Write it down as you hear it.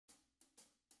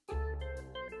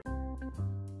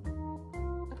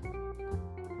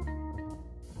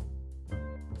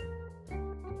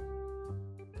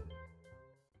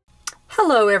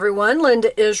Hello everyone,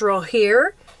 Linda Israel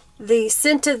here. The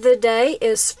scent of the day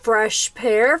is Fresh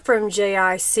Pear from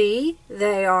JIC.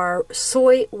 They are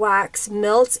soy wax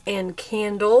melts and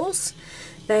candles.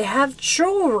 They have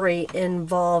jewelry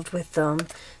involved with them.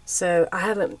 So I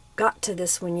haven't got to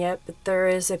this one yet, but there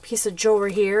is a piece of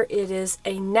jewelry here. It is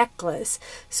a necklace.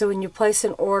 So when you place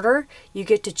an order, you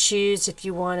get to choose if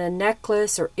you want a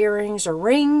necklace or earrings or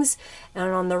rings. And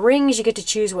on the rings, you get to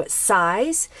choose what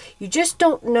size. You just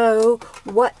don't know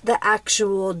what the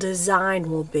actual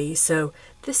design will be. So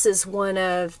this is one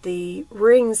of the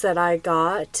rings that I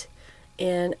got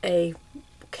in a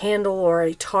candle or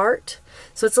a tart.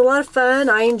 So it's a lot of fun.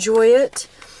 I enjoy it.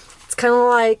 It's kind of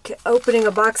like opening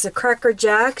a box of Cracker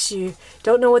Jacks. You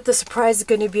don't know what the surprise is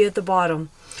going to be at the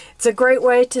bottom. It's a great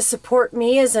way to support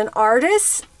me as an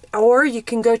artist, or you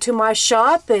can go to my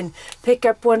shop and pick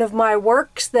up one of my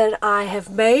works that I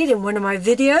have made in one of my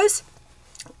videos.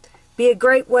 Be a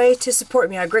great way to support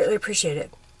me. I greatly appreciate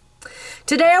it.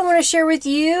 Today I want to share with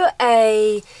you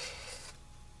a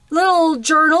little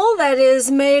journal that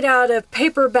is made out of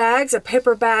paper bags, a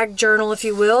paper bag journal if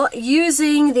you will,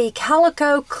 using the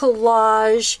Calico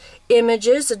Collage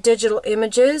images, digital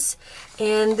images.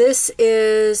 And this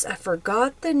is, I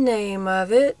forgot the name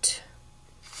of it.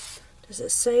 Does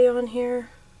it say on here?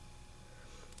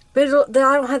 But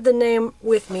I don't have the name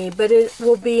with me, but it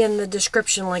will be in the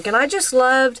description link. And I just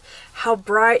loved how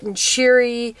bright and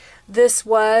cheery this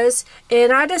was.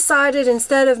 And I decided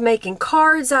instead of making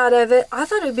cards out of it, I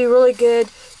thought it would be really good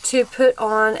to put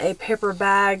on a paper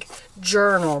bag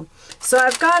journal. So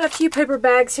I've got a few paper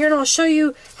bags here, and I'll show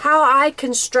you how I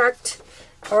construct,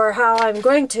 or how I'm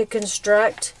going to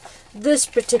construct, this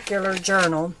particular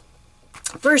journal.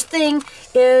 First thing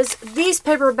is these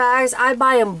paper bags, I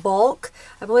buy in bulk.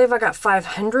 I believe I got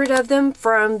 500 of them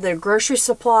from the grocery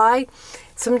supply.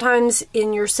 Sometimes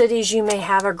in your cities you may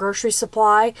have a grocery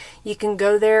supply. You can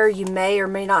go there. You may or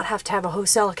may not have to have a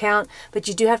wholesale account, but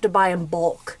you do have to buy in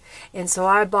bulk. And so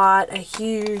I bought a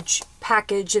huge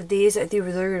package of these. They were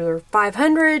either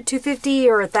 500, 250,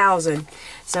 or 1,000.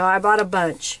 So I bought a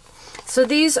bunch. So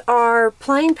these are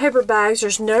plain paper bags.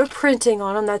 There's no printing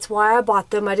on them. That's why I bought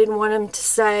them. I didn't want them to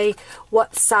say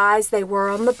what size they were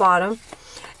on the bottom.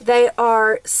 They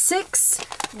are 6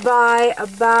 by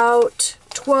about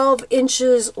 12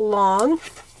 inches long.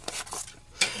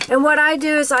 And what I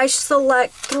do is I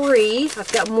select 3.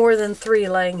 I've got more than 3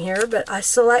 laying here, but I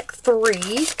select 3.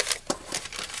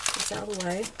 Get out of the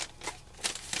way.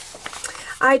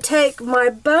 I take my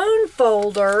bone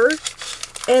folder,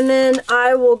 and then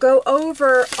I will go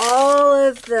over all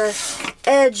of the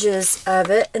edges of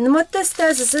it. And what this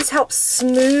does is this helps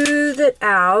smooth it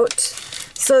out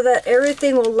so that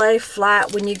everything will lay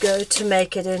flat when you go to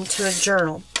make it into a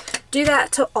journal. Do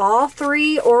that to all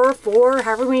 3 or 4,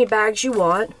 however many bags you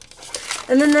want.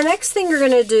 And then the next thing you're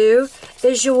going to do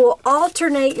is you will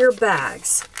alternate your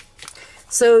bags.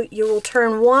 So you will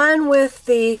turn one with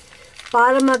the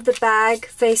bottom of the bag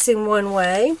facing one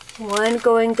way, one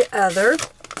going the other,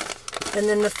 and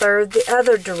then the third the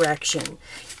other direction.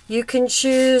 You can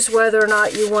choose whether or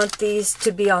not you want these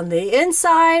to be on the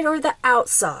inside or the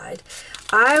outside.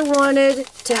 I wanted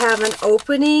to have an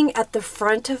opening at the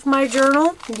front of my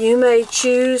journal. You may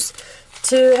choose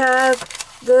to have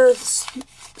the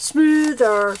smooth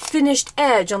or finished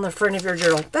edge on the front of your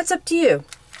journal. That's up to you.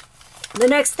 The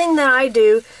next thing that I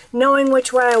do, knowing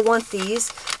which way I want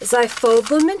these, is I fold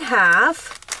them in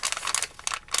half,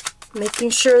 making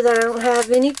sure that I don't have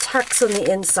any tucks on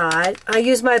the inside. I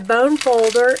use my bone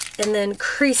folder and then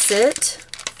crease it.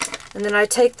 And then I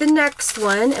take the next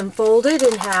one and fold it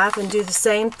in half and do the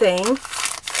same thing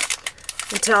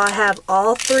until I have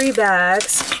all 3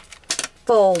 bags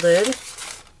folded.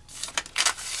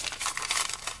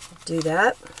 Do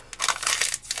that.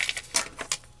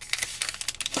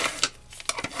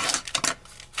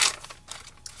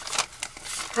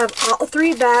 Have all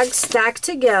 3 bags stacked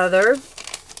together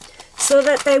so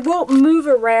that they won't move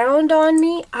around on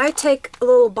me. I take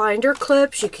little binder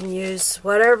clips. You can use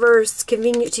whatever's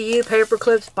convenient to you, paper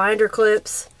clips, binder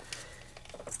clips.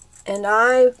 And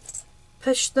I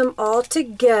push them all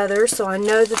together so I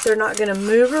know that they're not going to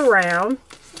move around.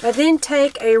 I then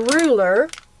take a ruler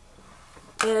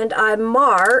and I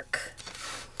mark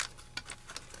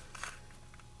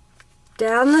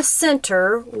down the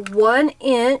center 1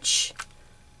 inch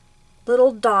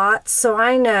little dots so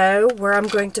I know where I'm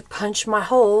going to punch my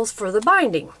holes for the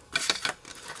binding.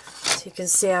 So you can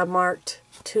see I marked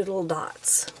 2 little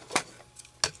dots.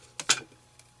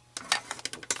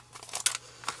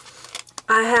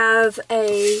 I have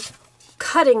a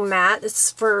cutting mat.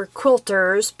 It's for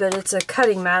quilters, but it's a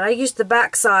cutting mat. I use the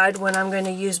back side when I'm going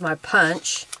to use my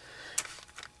punch.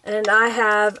 And I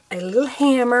have a little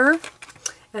hammer,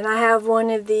 and I have one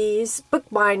of these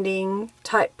bookbinding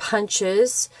type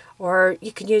punches, or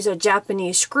you can use a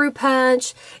Japanese screw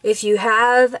punch. If you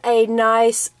have a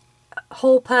nice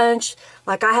hole punch,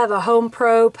 like I have a Home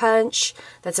Pro punch,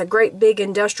 that's a great big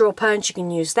industrial punch, you can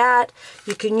use that.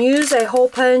 You can use a hole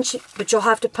punch, but you'll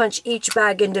have to punch each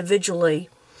bag individually.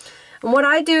 And what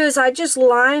I do is I just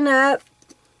line up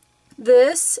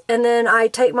this, and then I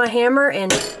take my hammer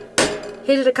and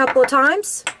hit it a couple of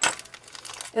times,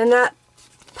 and that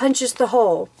punches the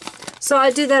hole. So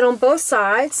I do that on both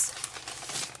sides.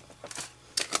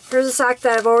 Here's a side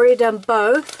that I've already done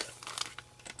both.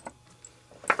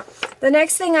 The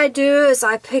next thing I do is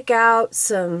I pick out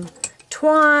some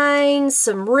twine,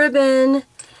 some ribbon,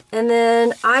 and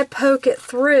then I poke it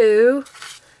through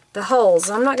the holes.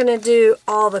 I'm not going to do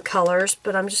all the colors,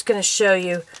 but I'm just going to show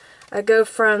you. I go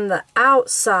from the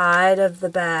outside of the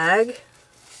bag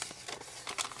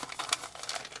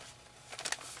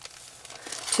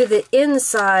to the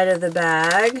inside of the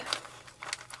bag.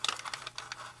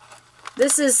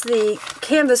 This is the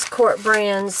Canvas Court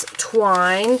brand's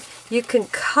twine. You can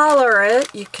color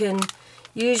it. You can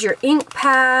use your ink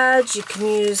pads. You can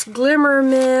use Glimmer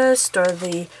Mist or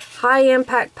the high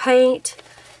impact paint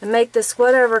and make this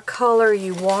whatever color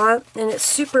you want, and it's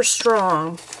super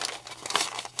strong.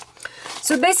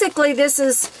 So basically this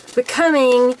is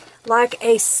becoming like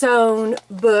a sewn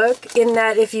book, in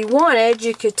that if you wanted,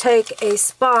 you could take a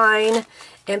spine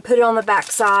and put it on the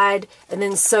back side and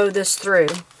then sew this through.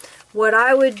 What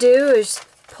I would do is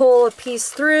pull a piece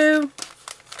through,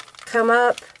 come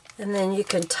up, and then you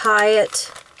can tie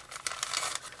it,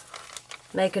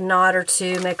 make a knot or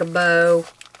two, make a bow,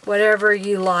 whatever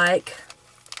you like.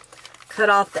 Cut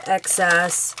off the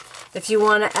excess. If you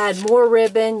want to add more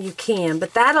ribbon, you can,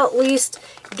 but that'll at least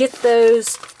get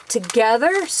those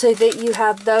together so that you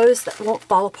have those that won't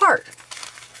fall apart.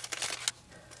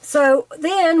 So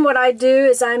then what I do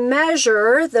is I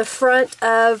measure the front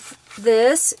of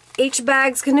this. Each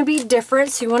bag's going to be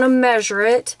different, so you want to measure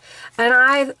it. And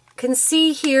I can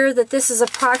see here that this is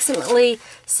approximately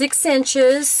 6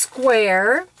 inches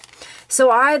square. So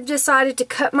I've decided to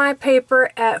cut my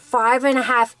paper at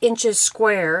 5.5 inches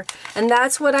square, and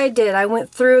that's what I did. I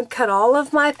went through and cut all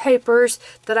of my papers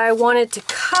that I wanted to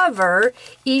cover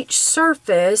each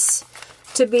surface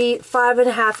to be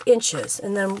 5.5 inches,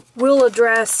 and then we'll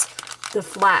address the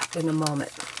flap in a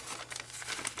moment.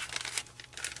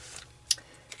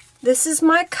 This is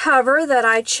my cover that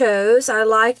I chose. I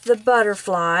like the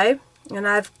butterfly, and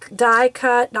I've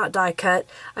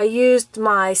I used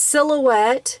my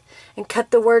Silhouette and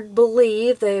cut the word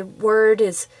believe. The word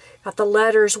is got the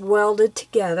letters welded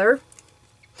together.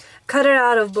 Cut it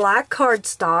out of black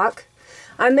cardstock.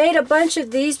 I made a bunch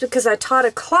of these because I taught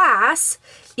a class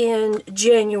in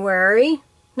January.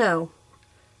 No,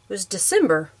 it was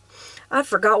December. I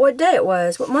forgot what day it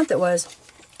was, what month it was.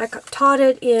 I taught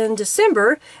it in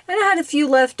December, and I had a few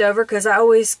left over because I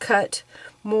always cut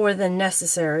more than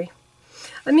necessary.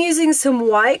 I'm using some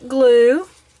white glue,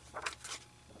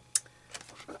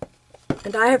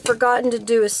 and I have forgotten to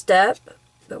do a step,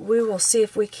 but we will see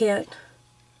if we can't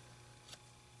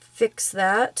fix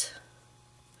that.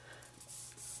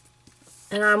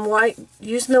 And I'm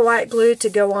using the white glue to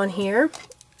go on here.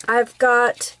 I've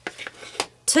got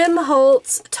Tim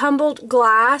Holtz tumbled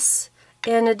glass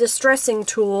and a distressing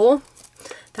tool.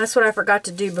 That's what I forgot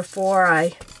to do before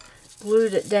I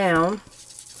glued it down.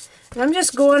 And I'm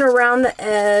just going around the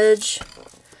edge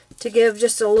to give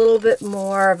just a little bit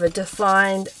more of a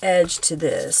defined edge to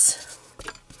this.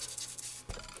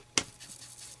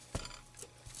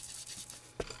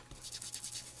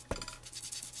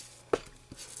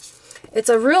 It's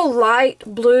a real light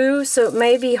blue, so it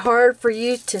may be hard for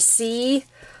you to see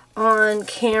on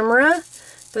camera,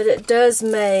 but it does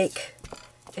make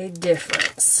a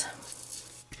difference,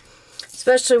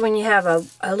 especially when you have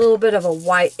a little bit of a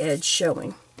white edge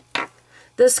showing.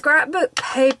 The scrapbook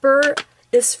paper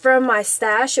is from my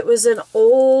stash. It was an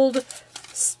old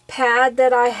pad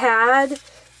that I had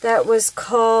that was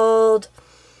called,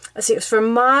 let's see, it was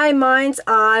from My Mind's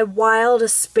Eye Wild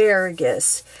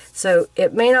Asparagus. So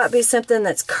it may not be something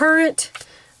that's current,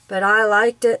 but I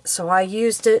liked it, so I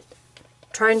used it,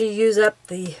 trying to use up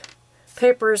the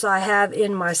papers I have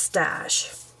in my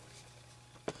stash.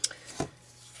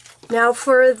 Now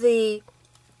for the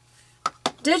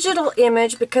digital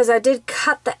image, because I did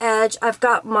cut the edge, I've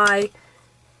got my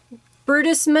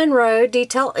Brutus Monroe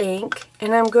detail ink,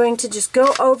 and I'm going to just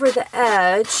go over the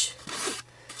edge,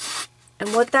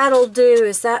 and what that'll do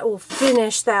is that will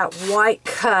finish that white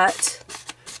cut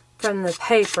from the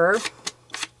paper.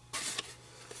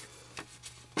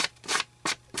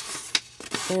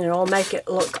 and it'll make it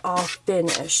look all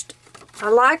finished. I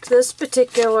like this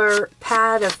particular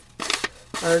pad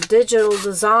of digital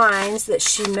designs that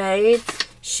she made.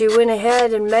 She went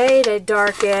ahead and made a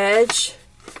dark edge,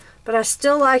 but I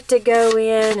still like to go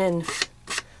in and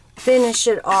finish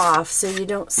it off so you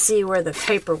don't see where the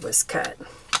paper was cut.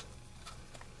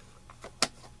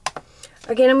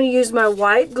 Again, I'm going to use my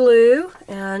white glue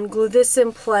and glue this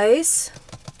in place.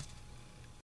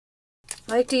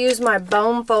 I like to use my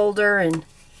bone folder, and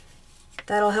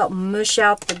that'll help mush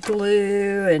out the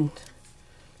glue and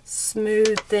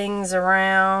smooth things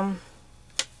around.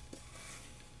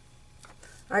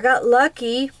 I got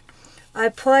lucky. I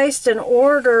placed an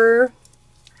order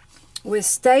with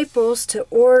Staples to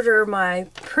order my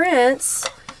prints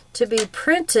to be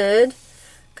printed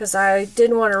because I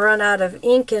didn't want to run out of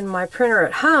ink in my printer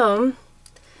at home.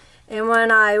 And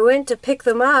when I went to pick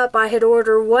them up, I had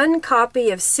ordered one copy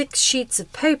of 6 sheets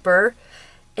of paper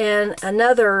and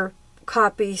another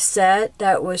copy set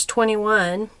that was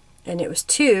 21, and it was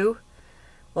 2.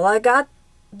 Well, I got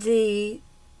the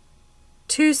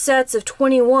 2 sets of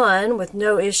 21 with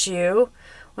no issue.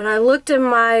 When I looked in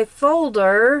my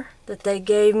folder that they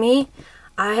gave me,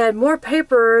 I had more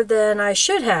paper than I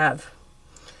should have.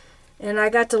 And I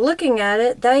got to looking at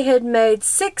it, they had made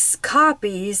 6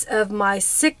 copies of my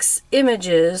 6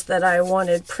 images that I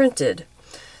wanted printed.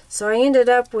 So I ended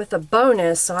up with a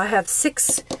bonus, so I have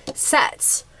 6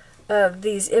 sets of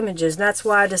these images. And that's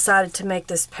why I decided to make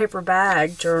this paper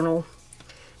bag journal,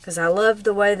 because I love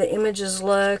the way the images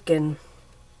look, and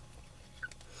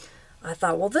I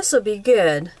thought, well, this will be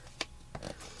good.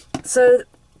 So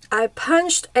I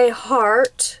punched a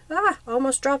heart.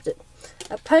 Almost dropped it.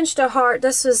 I punched a heart.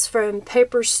 This is from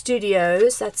Paper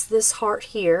Studios. That's this heart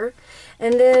here.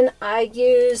 And then I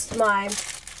used my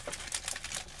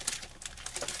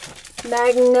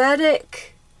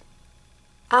magnetic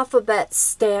alphabet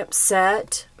stamp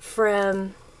set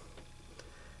from,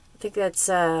 I think that's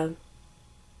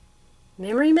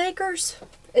Memory Makers.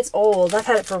 It's old. I've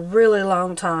had it for a really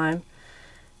long time.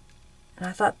 And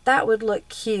I thought that would look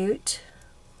cute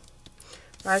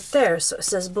right there. So it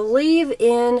says, "Believe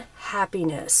in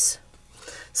happiness."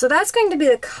 So that's going to be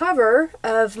the cover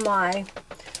of my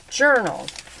journal.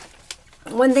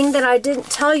 One thing that I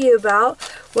didn't tell you about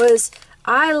was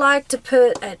I like to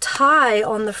put a tie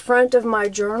on the front of my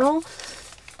journal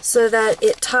so that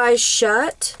it ties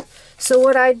shut. So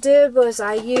what I did was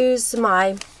I used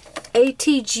my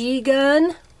ATG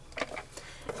gun,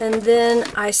 and then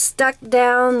I stuck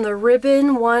down the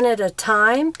ribbon one at a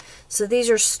time. So these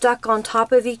are stuck on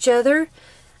top of each other.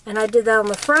 And I did that on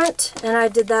the front, and I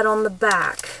did that on the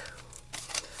back.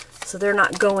 So they're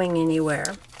not going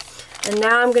anywhere. And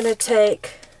now I'm going to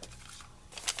take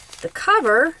the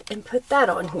cover and put that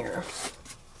on here.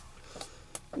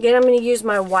 Again, I'm going to use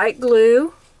my white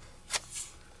glue.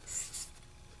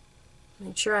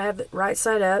 Make sure I have it right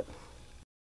side up,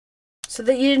 so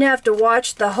that you didn't have to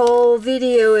watch the whole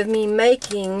video of me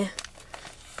making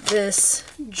this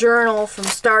journal from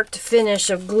start to finish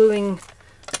of gluing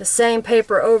the same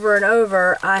paper over and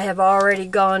over. I have already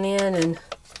gone in and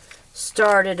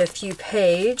started a few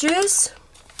pages.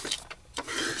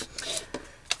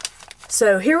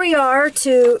 So here we are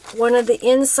to one of the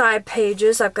inside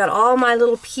pages. I've got all my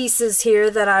little pieces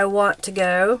here that I want to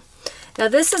go. Now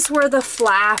this is where the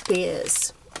flap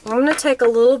is. I'm going to take a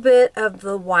little bit of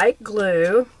the white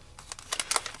glue,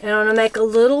 and I'm going to make a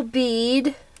little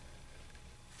bead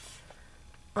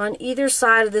on either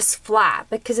side of this flap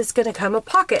because it's going to come a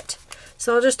pocket.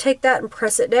 So I'll just take that and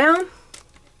press it down.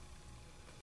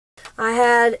 I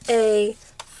had a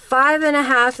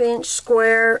 5.5 inch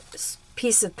square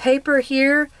piece of paper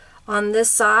here on this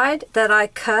side that I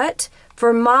cut.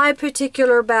 For my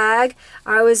particular bag,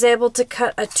 I was able to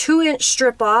cut a 2-inch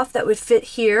strip off that would fit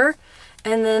here,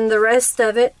 and then the rest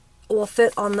of it will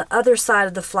fit on the other side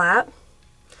of the flap.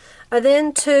 I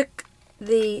then took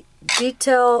the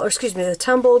the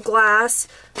tumbled glass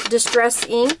distress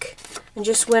ink and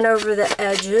just went over the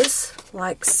edges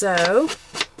like so.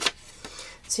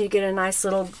 So you get a nice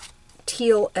little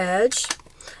teal edge.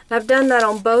 And I've done that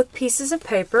on both pieces of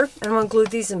paper, and I'm going to glue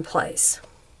these in place.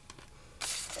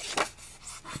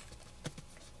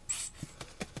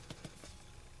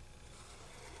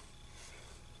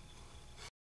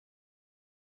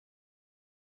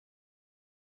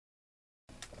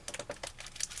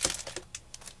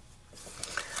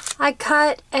 I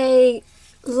cut a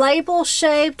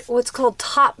label-shaped, what's called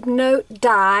top note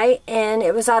die, and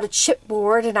it was out of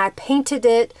chipboard, and I painted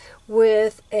it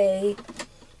with a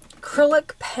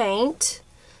acrylic paint.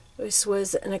 This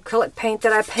was an acrylic paint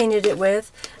that I painted it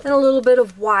with, and a little bit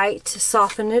of white to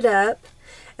soften it up.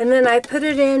 And then I put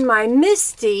it in my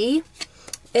MISTI,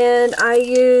 and I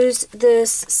use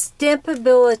this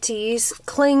Stampabilities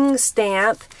cling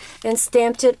stamp and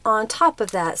stamped it on top of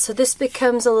that. So this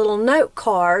becomes a little note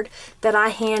card that I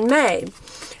handmade.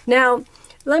 Now,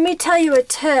 let me tell you a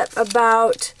tip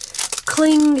about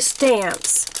cling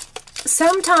stamps.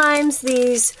 Sometimes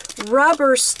these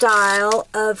rubber style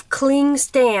of cling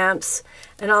stamps,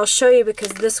 and I'll show you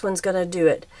because this one's going to do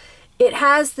it. It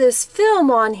has this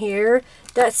film on here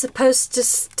that's supposed to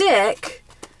stick,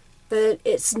 but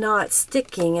it's not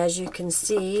sticking, as you can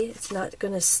see. It's not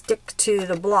going to stick to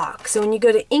the block. So when you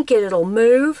go to ink it, it'll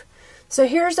move. So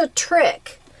here's a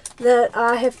trick that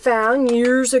I have found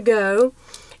years ago.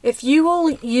 If you will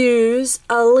use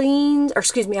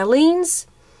Aleene's,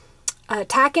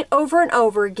 tack it over and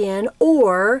over again,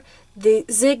 or the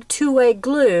Zig two-way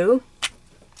glue,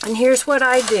 and here's what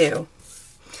I do.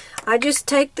 I just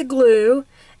take the glue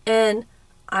and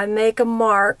I make a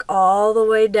mark all the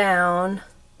way down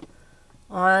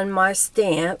on my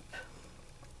stamp.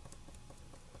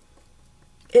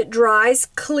 It dries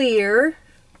clear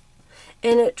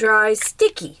and it dries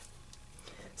sticky.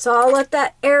 So I'll let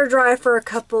that air dry for a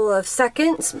couple of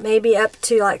seconds, maybe up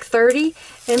to like 30,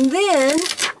 and then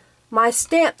my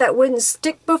stamp that wouldn't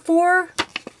stick before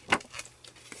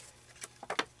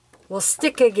will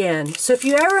stick again. So if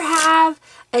you ever have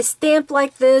a stamp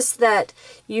like this that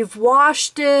you've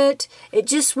washed it, it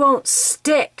just won't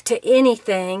stick to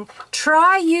anything,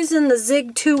 try using the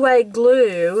Zig two-way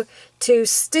glue to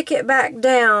stick it back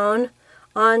down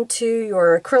onto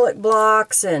your acrylic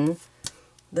blocks and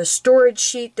the storage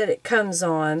sheet that it comes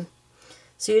on.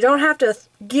 So you don't have to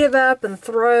give up and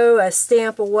throw a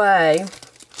stamp away.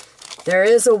 There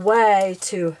is a way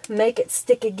to make it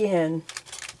stick again.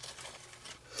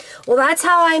 Well, that's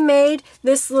how I made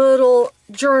this little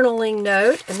journaling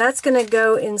note, and that's going to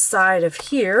go inside of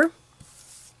here.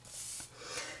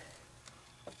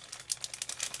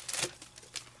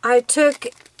 I took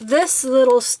this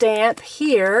little stamp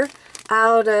here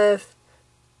out of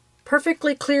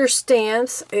Perfectly Clear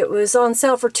Stamps. It was on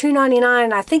sale for $2.99,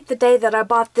 and I think the day that I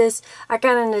bought this, I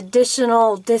got an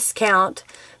additional discount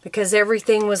because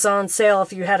everything was on sale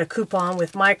if you had a coupon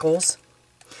with Michael's.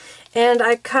 And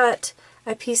I cut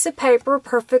a piece of paper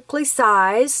perfectly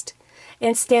sized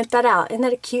and stamped that out. Isn't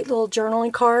that a cute little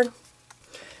journaling card?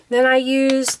 Then I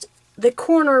used the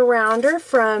corner rounder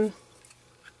from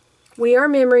We Are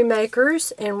Memory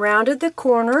Makers and rounded the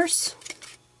corners.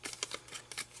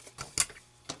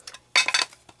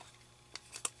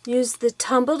 Used the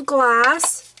tumbled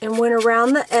glass and went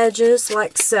around the edges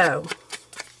like so.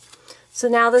 So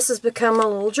now this has become a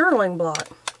little journaling block.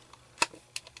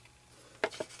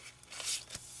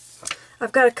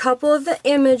 I've got a couple of the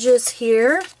images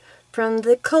here from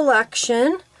the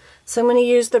collection. So I'm going to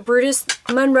use the Brutus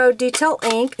Monroe Detail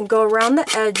ink and go around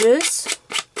the edges.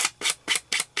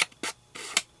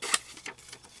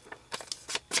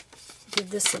 Give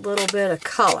this a little bit of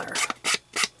color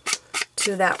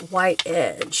to that white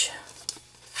edge.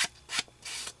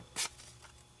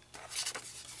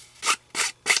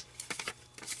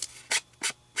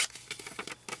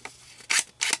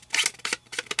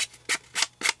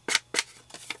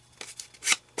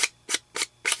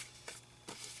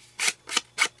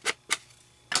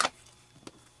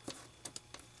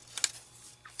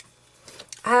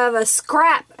 I have a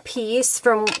scrap piece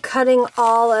from cutting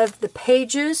all of the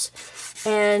pages,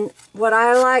 and what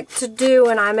I like to do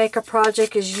when I make a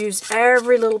project is use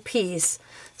every little piece.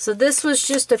 So this was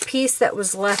just a piece that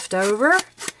was left over,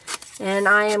 and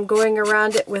I am going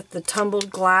around it with the tumbled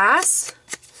glass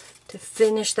to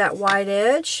finish that white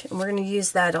edge, and we're going to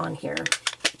use that on here.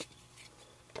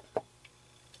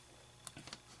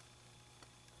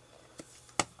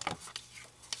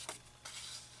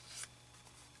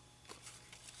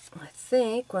 I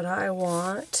think what I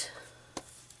want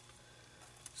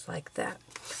is like that.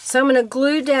 So I'm going to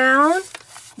glue down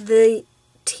the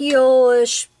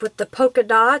tealish with the polka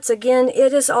dots. Again,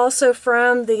 it is also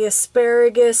from the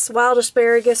asparagus, wild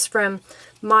asparagus from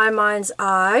My Mind's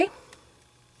Eye.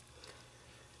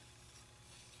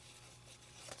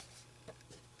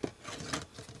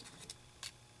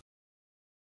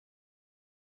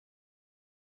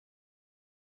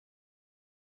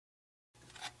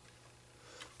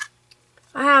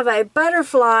 I have a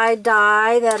butterfly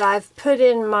die that I've put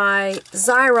in my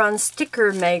Xyron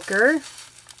sticker maker.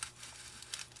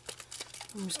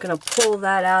 I'm just going to pull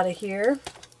that out of here.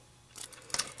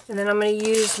 And then I'm going to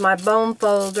use my bone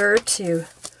folder to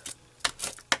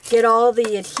get all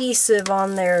the adhesive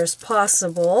on there as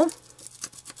possible.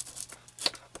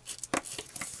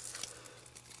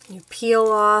 You peel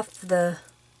off the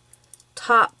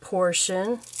top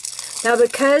portion. Now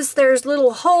because there's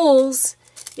little holes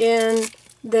in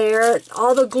there,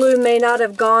 all the glue may not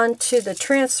have gone to the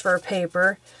transfer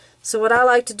paper. So what I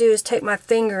like to do is take my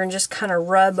finger and just kind of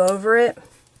rub over it.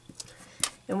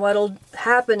 And what'll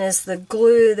happen is the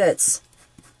glue that's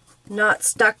not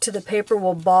stuck to the paper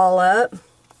will ball up.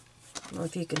 I don't know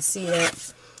if you can see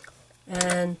that.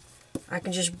 And I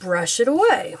can just brush it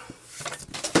away.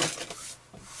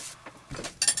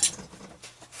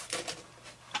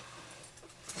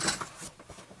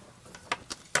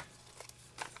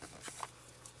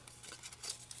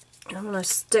 I'm going to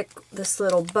stick this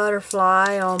little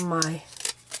butterfly on my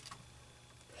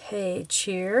page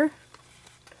here.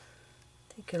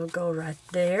 I think it'll go right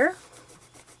there.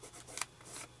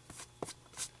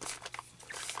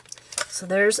 So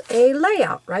there's a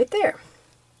layout right there.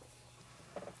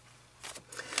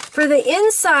 For the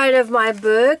inside of my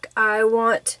book, I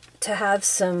want to have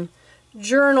some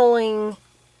journaling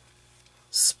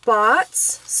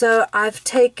spots. So I've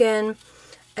taken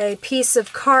a piece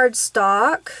of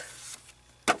cardstock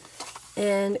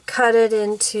and cut it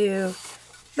into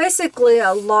basically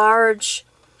a large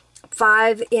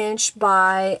 5"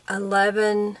 by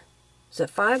 11. Is it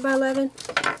 5 by 11?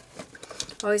 I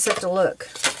always have to look.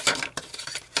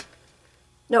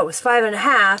 No, it was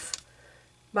 5.5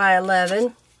 by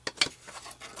 11.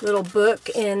 Little book,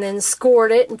 and then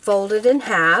scored it and folded in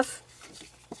half.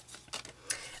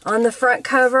 On the front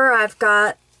cover, I've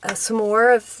got some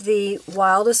more of the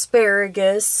wild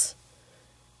asparagus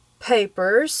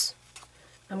papers.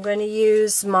 I'm going to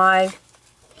use my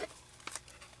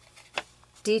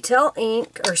detail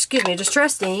ink, or excuse me,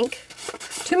 distressed ink.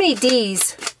 Too many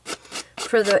D's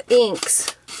for the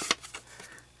inks.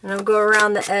 And I'll go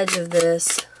around the edge of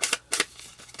this.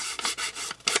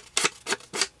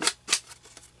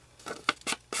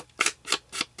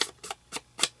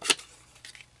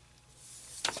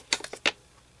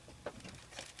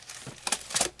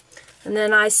 And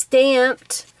then I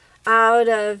stamped out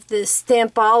of the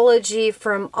Stampology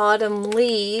from Autumn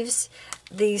Leaves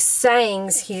these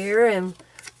sayings here, and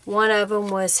one of them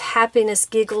was happiness,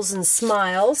 giggles, and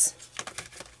smiles.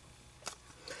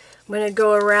 I'm going to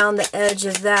go around the edge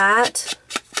of that,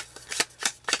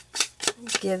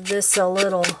 give this a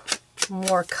little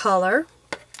more color.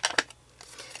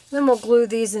 Then we'll glue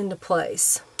these into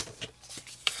place.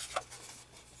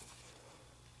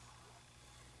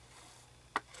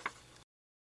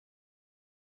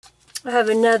 I have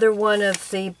another one of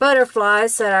the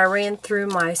butterflies that I ran through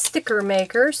my sticker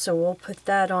maker, so we'll put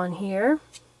that on here.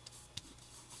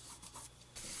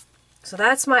 So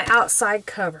that's my outside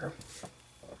cover.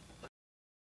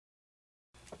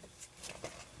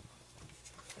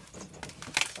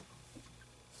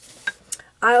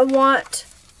 I want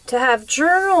to have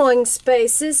journaling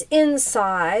spaces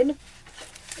inside.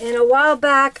 And a while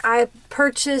back I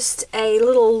purchased a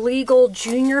little legal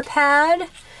junior pad.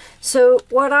 So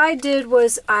what I did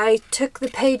was I took the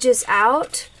pages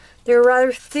out. They're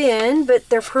rather thin, but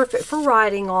they're perfect for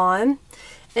writing on.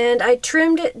 And I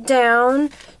trimmed it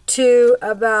down to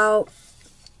about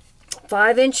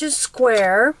 5 inches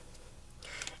square.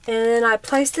 And then I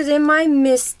placed it in my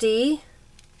MISTI.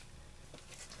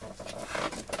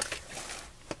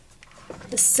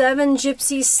 The 7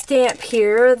 Gypsy stamp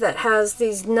here that has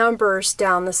these numbers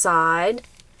down the side.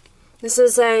 This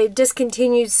is a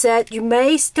discontinued set. You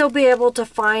may still be able to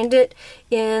find it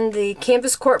in the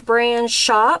Canvas Court brand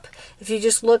shop if you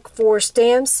just look for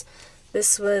stamps.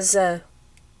 This was a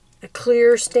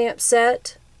clear stamp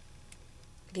set.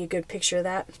 Give you a good picture of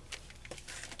that.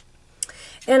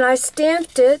 And I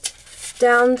stamped it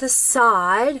down the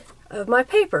side of my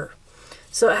paper.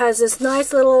 So it has this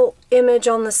nice little image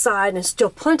on the side and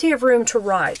still plenty of room to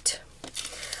write.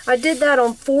 I did that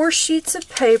on 4 sheets of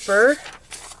paper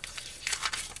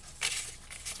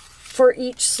for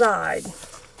each side.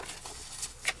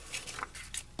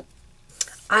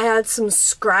 I had some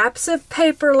scraps of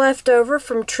paper left over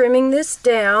from trimming this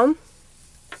down,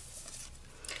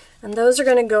 and those are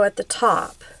going to go at the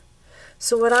top.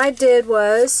 So what I did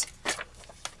was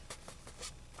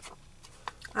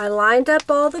I lined up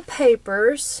all the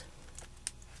papers.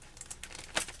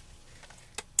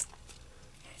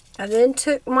 I then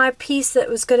took my piece that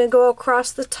was going to go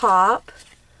across the top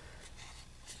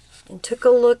and took a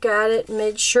look at it and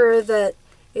made sure that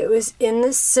it was in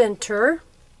the center.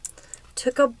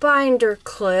 Took a binder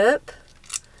clip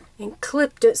and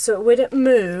clipped it so it wouldn't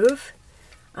move.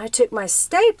 I took my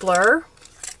stapler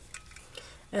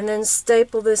and then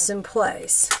stapled this in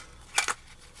place,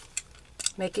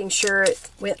 making sure it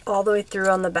went all the way through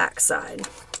on the back side.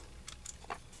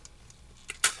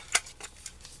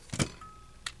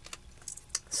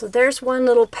 So there's one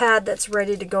little pad that's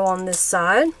ready to go on this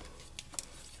side.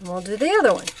 And we'll do the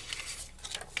other one.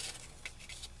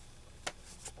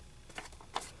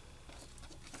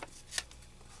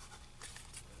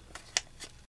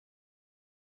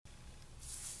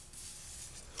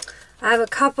 I have a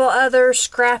couple other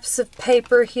scraps of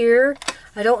paper here.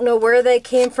 I don't know where they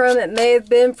came from. It may have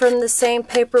been from the same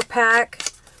paper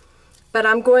pack, but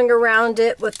I'm going around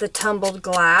it with the tumbled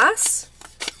glass.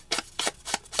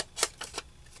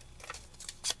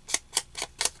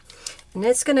 And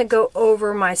it's going to go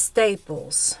over my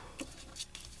staples.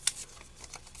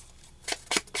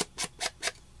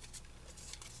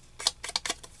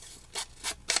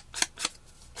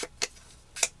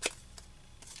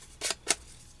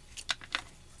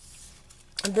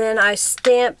 Then I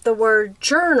stamped the word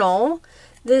journal.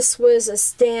 This was a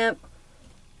stamp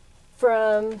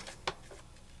from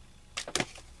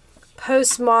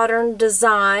Postmodern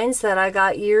Designs that I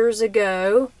got years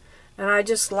ago, and I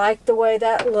just liked the way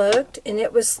that looked, and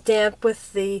it was stamped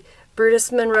with the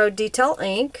Brutus Monroe Detail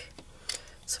ink.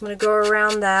 So I'm going to go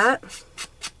around that.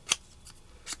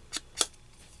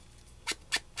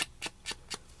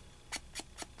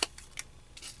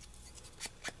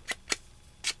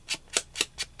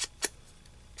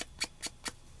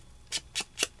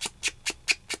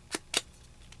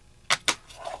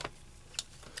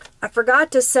 I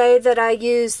forgot to say that I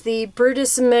used the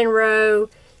Brutus Monroe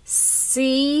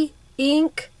C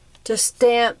ink to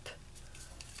stamp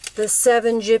the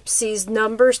 7 Gypsies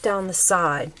numbers down the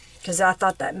side, because I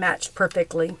thought that matched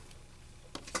perfectly.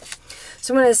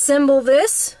 So I'm going to assemble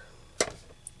this,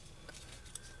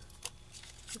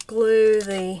 glue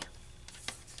the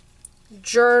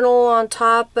journal on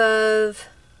top of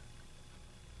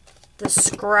the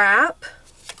scrap,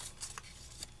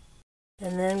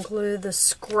 and then glue the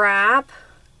scrap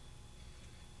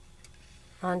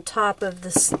on top of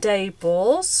the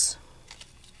staples.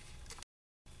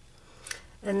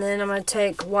 And then I'm going to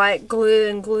take white glue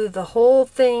and glue the whole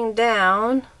thing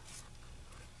down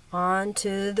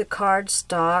onto the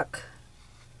cardstock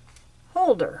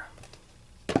holder.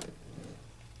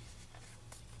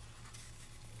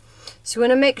 So you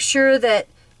want to make sure that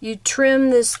you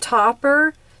trim this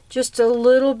topper just a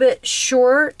little bit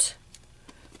short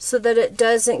so that it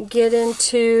doesn't get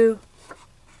into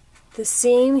the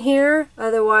seam here,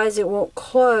 otherwise it won't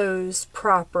close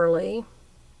properly.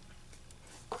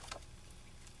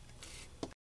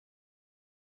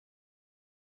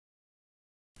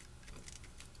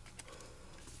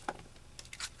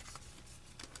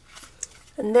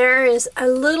 And there is a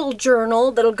little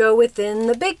journal that'll go within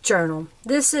the big journal.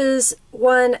 This is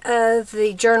one of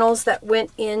the journals that went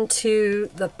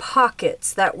into the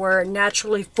pockets that were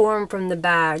naturally formed from the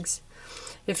bags.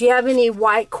 If you have any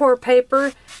white core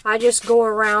paper, I just go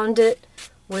around it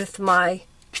with my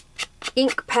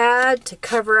ink pad to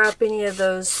cover up any of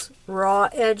those raw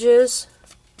edges,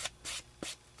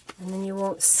 and then you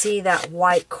won't see that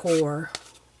white core.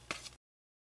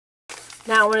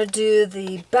 Now I want to do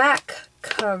the back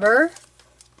cover.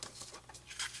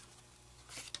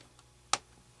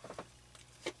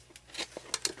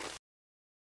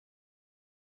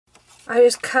 I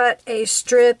just cut a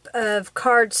strip of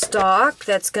cardstock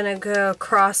that's going to go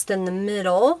across in the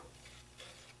middle.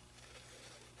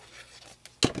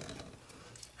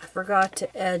 I forgot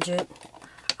to edge it.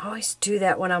 I always do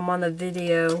that when I'm on the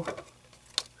video.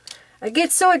 I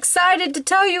get so excited to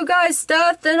tell you guys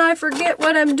stuff, then I forget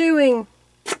what I'm doing.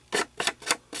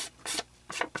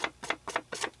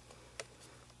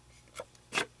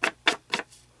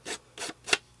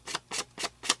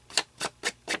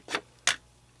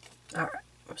 Alright,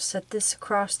 set this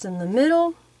across in the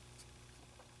middle.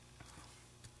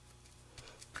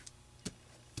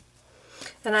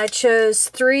 And I chose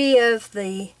 3 of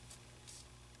the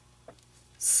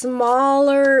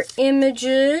smaller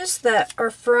images that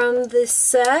are from this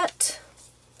set.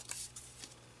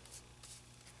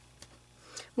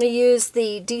 I'm going to use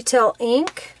the detail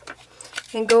ink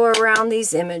and go around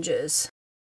these images.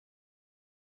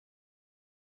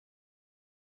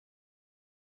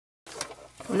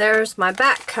 And there's my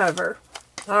back cover.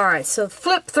 Alright, so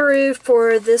flip through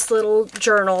for this little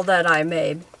journal that I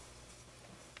made.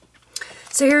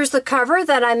 So here's the cover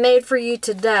that I made for you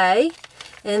today.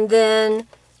 And then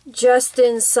just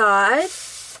inside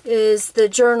is the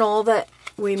journal that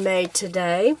we made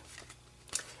today.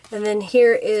 And then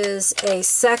here is a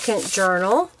second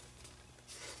journal.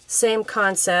 Same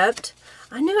concept.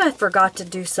 I knew I forgot to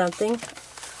do something.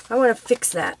 I want to fix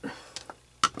that.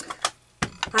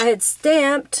 I had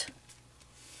stamped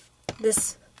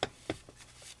this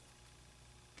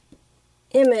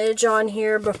image on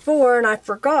here before and I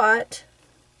forgot.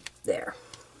 There.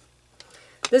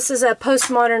 This is a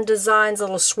Postmodern Designs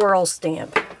little swirl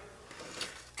stamp.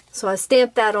 So I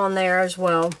stamped that on there as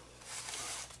well.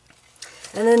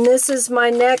 And then this is my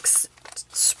next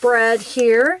spread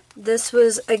here. This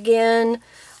was again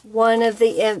one of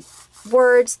the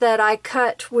words that I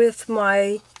cut with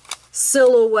my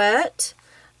silhouette.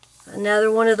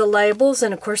 Another one of the labels,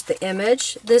 and of course the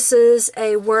image. This is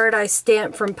a word I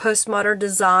stamped from Postmodern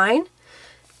Design.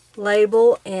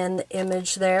 Label and the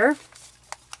image there.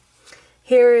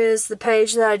 Here is the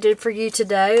page that I did for you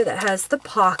today that has the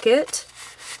pocket,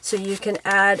 so you can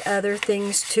add other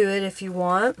things to it if you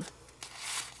want.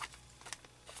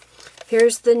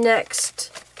 Here's the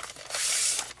next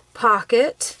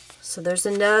pocket. So there's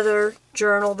another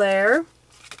journal there.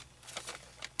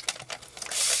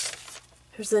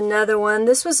 Here's another one.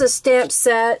 This was a stamp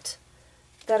set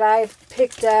that I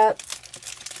picked up.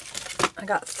 I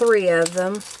got 3 of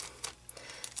them.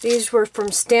 These were from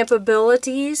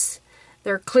Stampabilities.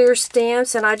 They're clear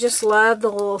stamps, and I just love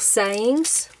the little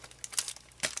sayings.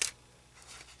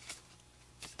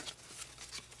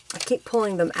 I keep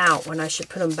pulling them out when I should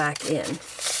put them back in.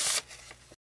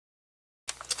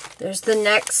 There's the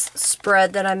next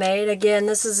spread that I made. Again,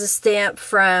 this is a stamp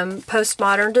from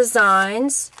Postmodern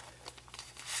Designs.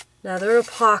 Another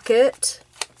pocket.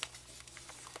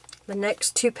 The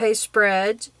next 2-page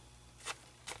spread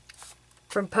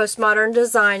from Postmodern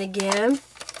Design again.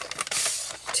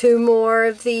 2 more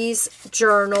of these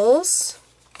journals.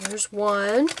 There's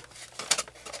one.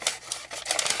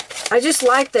 I just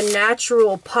like the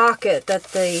natural pocket that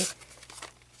the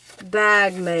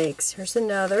bag makes. Here's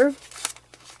another.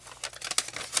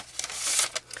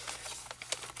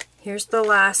 Here's the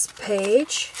last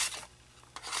page.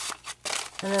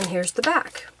 And then here's the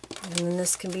back. And then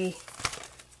this can be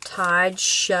tied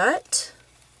shut.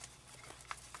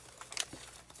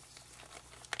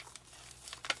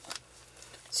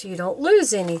 So you don't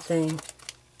lose anything.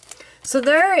 So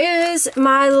there is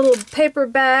my little paper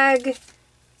bag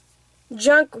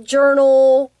junk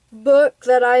journal book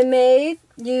that I made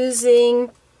using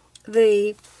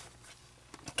the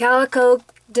Calico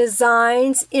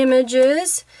Designs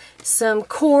images, some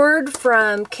cord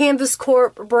from Canvas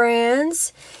Corp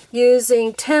brands,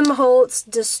 using Tim Holtz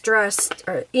Distressed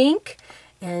ink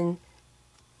and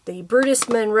the Brutus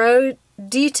Monroe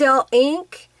Detail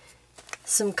ink,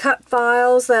 some cut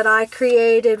files that I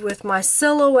created with my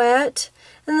silhouette,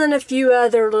 and then a few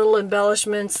other little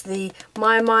embellishments, the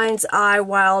My Mind's Eye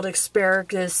Wild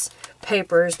Asparagus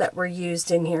papers that were used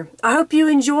in here. I hope you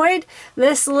enjoyed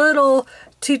this little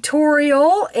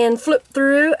tutorial and flip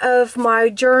through of my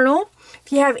journal.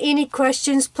 If you have any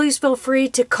questions, please feel free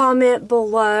to comment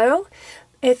below.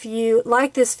 If you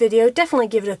like this video, definitely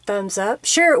give it a thumbs up.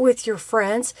 Share it with your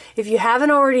friends. If you haven't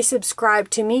already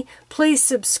subscribed to me, please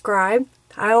subscribe.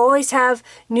 I always have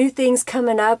new things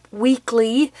coming up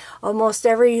weekly. Almost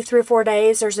every 3 or 4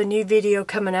 days there's a new video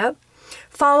coming up.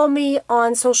 Follow me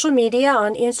on social media,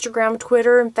 on Instagram,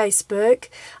 Twitter, and Facebook.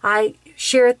 I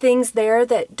share things there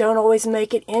that don't always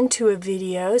make it into a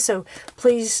video, so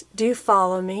please do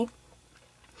follow me.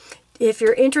 If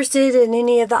you're interested in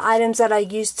any of the items that I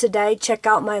used today, check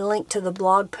out my link to the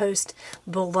blog post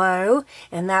below,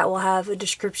 and that will have a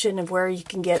description of where you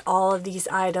can get all of these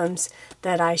items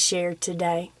that I shared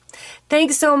today.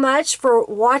 Thanks so much for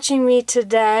watching me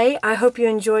today. I hope you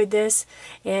enjoyed this,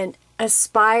 and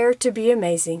aspire to be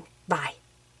amazing. Bye.